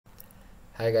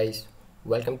Hi guys,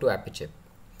 welcome to AppyChip.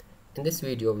 In this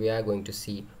video we are going to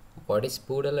see what is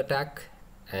Poodle attack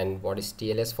and what is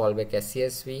TLS fallback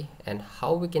SCSV and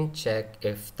how we can check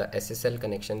if the SSL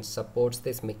connection supports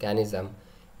this mechanism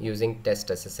using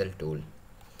Testssl tool.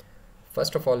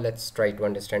 First of all, let's try to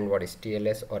understand what is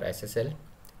TLS or SSL.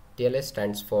 TLS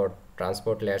stands for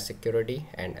Transport Layer Security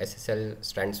and SSL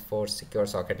stands for Secure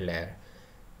Socket Layer.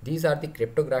 These are the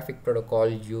cryptographic protocol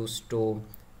used to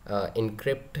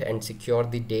encrypt and secure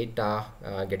the data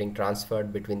getting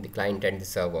transferred between the client and the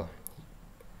server.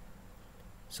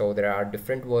 So there are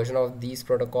different versions of these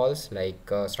protocols,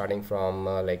 like starting from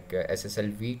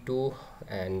SSL v2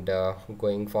 and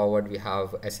going forward we have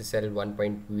SSL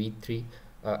 1.v3,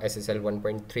 SSL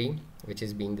 1.3, which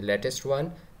is being the latest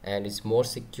one and is more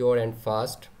secure and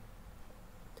fast.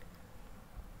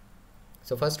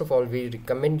 So first of all, we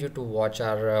recommend you to watch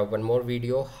our one more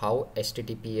video, how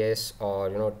HTTPS or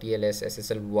TLS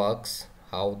SSL works,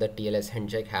 how the TLS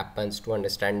handshake happens, to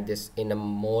understand this in a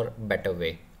more better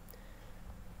way.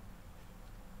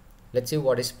 Let's see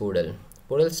what is Poodle.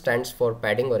 Poodle stands for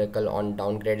Padding Oracle on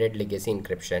Downgraded Legacy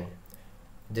Encryption.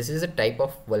 This is a type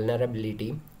of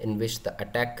vulnerability in which the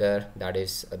attacker, that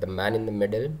is the man in the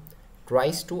middle,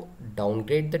 tries to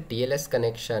downgrade the TLS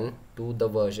connection to the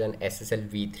version SSL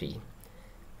v3.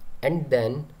 And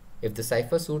then if the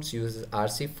cipher suits uses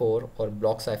RC4 or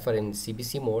block cipher in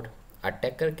CBC mode,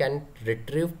 attacker can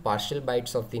retrieve partial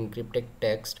bytes of the encrypted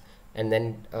text and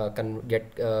then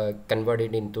get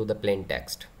converted into the plain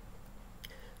text.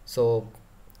 So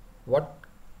what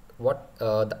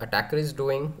the attacker is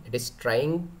doing, it is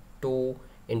trying to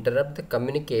interrupt the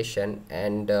communication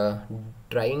and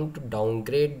trying to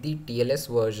downgrade the TLS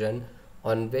version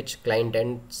on which client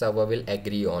and server will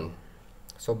agree on.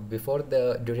 So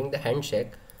during the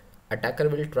handshake, attacker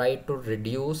will try to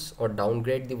reduce or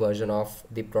downgrade the version of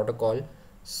the protocol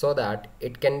so that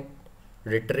it can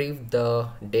retrieve the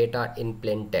data in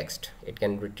plain text. It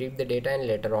can retrieve the data and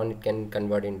later on it can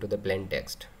convert into the plain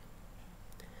text.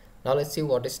 Now let's see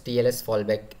what is TLS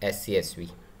fallback SCSV.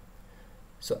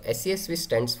 So SCSV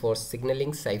stands for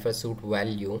signaling cipher suit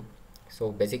value.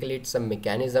 So basically it's a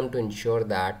mechanism to ensure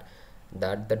that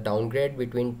the downgrade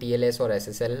between TLS or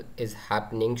SSL is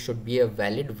happening should be a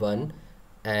valid one,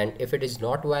 and if it is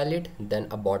not valid, then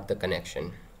abort the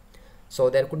connection. So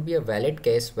there could be a valid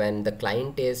case when the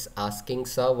client is asking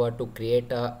server to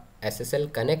create a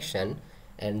SSL connection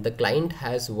and the client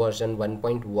has version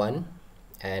 1.1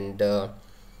 and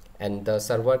the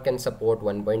server can support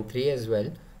 1.3 as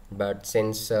well, but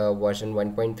since version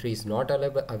 1.3 is not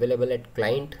available at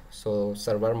client, so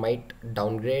server might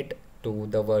downgrade to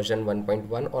the version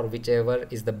 1.1 or whichever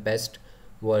is the best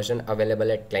version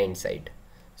available at client side.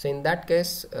 So in that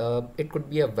case, it could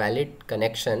be a valid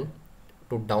connection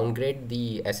to downgrade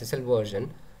the SSL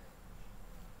version.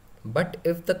 But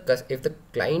if the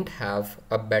client have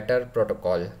a better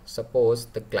protocol, suppose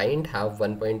the client have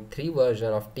 1.3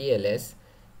 version of TLS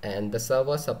and the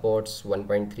server supports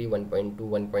 1.3, 1.2,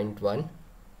 1.1,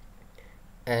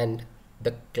 and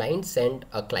the client sent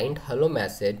a client hello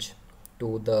message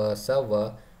to the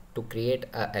server to create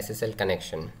a SSL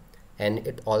connection, and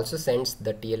it also sends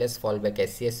the TLS fallback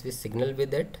SCSV signal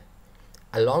with it.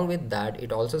 Along with that,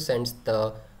 it also sends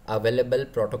the available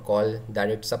protocol that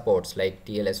it supports, like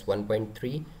TLS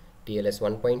 1.3, TLS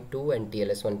 1.2 and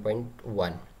TLS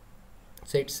 1.1.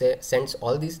 so it sends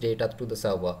all these data to the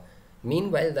server.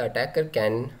 Meanwhile, the attacker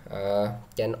can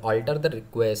alter the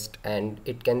request and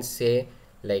it can say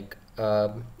like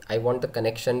I want the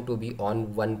connection to be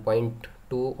on 1.2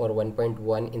 or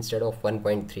 1.1 instead of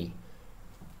 1.3.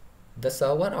 The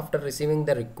server, after receiving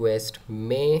the request,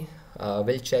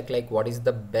 will check like what is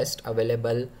the best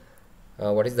available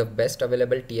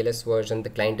TLS version the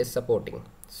client is supporting.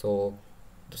 So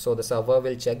the server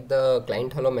will check the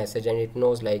client hello message and it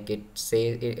knows, like it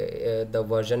says the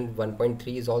version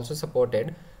 1.3 is also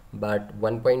supported but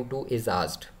 1.2 is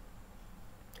asked.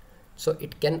 So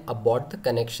it can abort the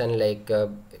connection, like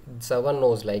server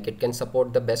knows like it can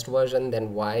support the best version,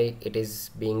 then why it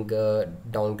is being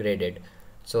downgraded.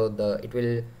 So the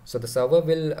server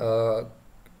will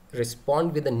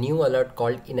respond with a new alert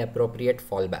called inappropriate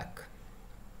fallback.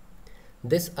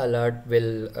 This alert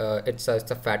will it's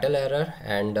a fatal error,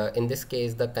 and in this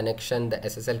case the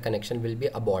SSL connection will be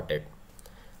aborted.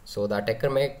 So the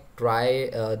attacker may try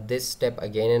this step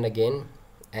again and again,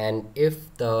 and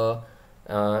if the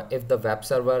web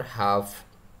server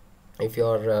if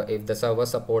the server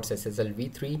supports SSL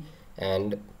v3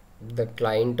 and the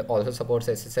client also supports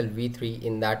SSL v3,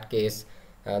 in that case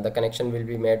the connection will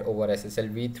be made over SSL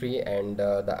v3 and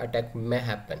the attack may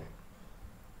happen.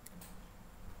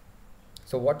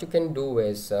 So what you can do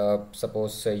is,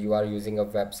 suppose you are using a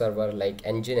web server like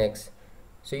Nginx,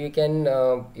 so you can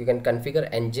configure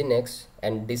Nginx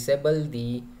and disable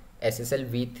the SSL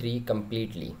v3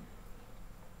 completely.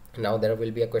 Now there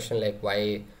will be a question like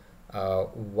why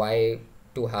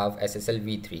to have SSL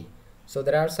v3. So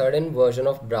there are certain version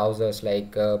of browsers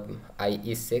like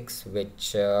IE6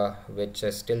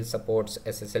 which still supports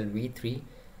SSL v3,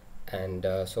 and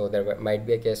so there might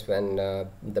be a case when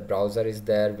the browser is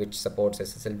there which supports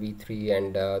SSL v3,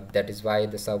 and that is why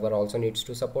the server also needs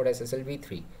to support SSL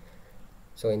v3.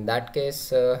 So in that case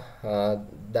the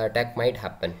attack might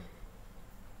happen.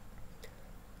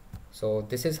 So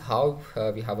this is how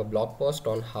we have a blog post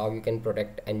on how you can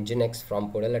protect Nginx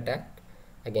from Poodle attack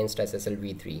against SSL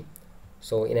v3.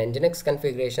 So in Nginx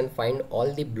configuration, find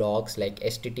all the blogs like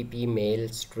HTTP, mail,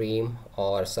 stream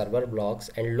or server blogs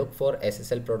and look for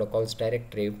SSL protocols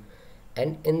directive,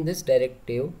 and in this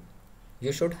directive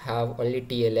you should have only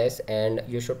TLS and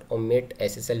you should omit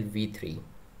SSL v3.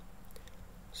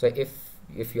 So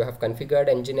if you have configured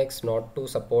Nginx not to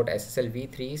support SSL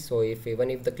v3, so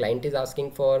even if the client is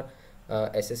asking for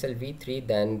SSL v3,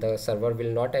 then the server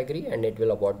will not agree and it will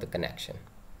abort the connection.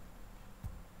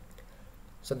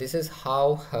 So this is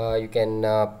how you can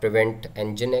prevent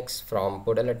Nginx from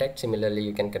Poodle attack. Similarly,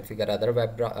 you can configure other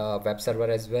web server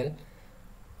as well.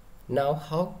 Now,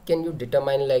 how can you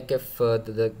determine like if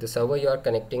the server you are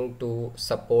connecting to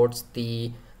supports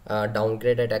the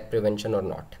downgrade attack prevention or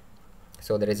not?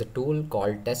 So there is a tool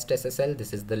called Testssl.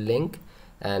 This is the link,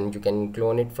 and you can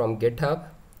clone it from GitHub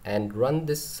and run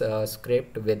this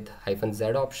script with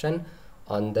 -z option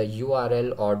on the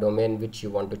URL or domain which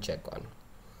you want to check on.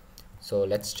 So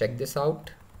let's check this out.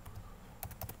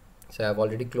 So I've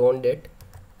already cloned it.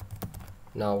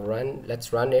 Now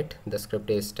let's run it. The script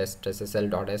is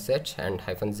testssl.sh and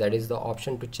 -z is the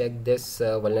option to check this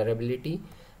vulnerability,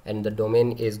 and the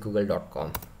domain is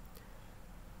google.com.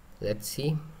 Let's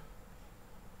see.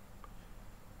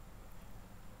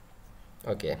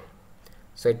 Okay,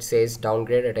 so it says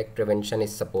downgrade attack prevention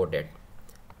is supported.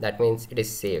 That means it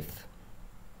is safe.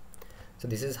 So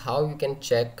this is how you can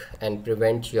check and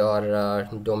prevent your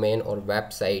domain or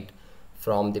website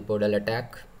from the Poodle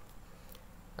attack.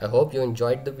 I hope you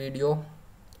enjoyed the video.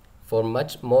 For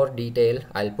much more detail,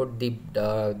 I'll put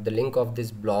the link of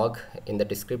this blog in the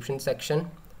description section.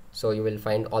 So you will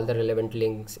find all the relevant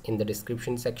links in the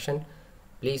description section.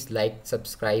 Please like,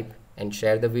 subscribe and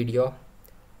share the video.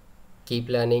 Keep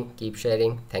learning, keep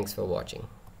sharing. Thanks for watching.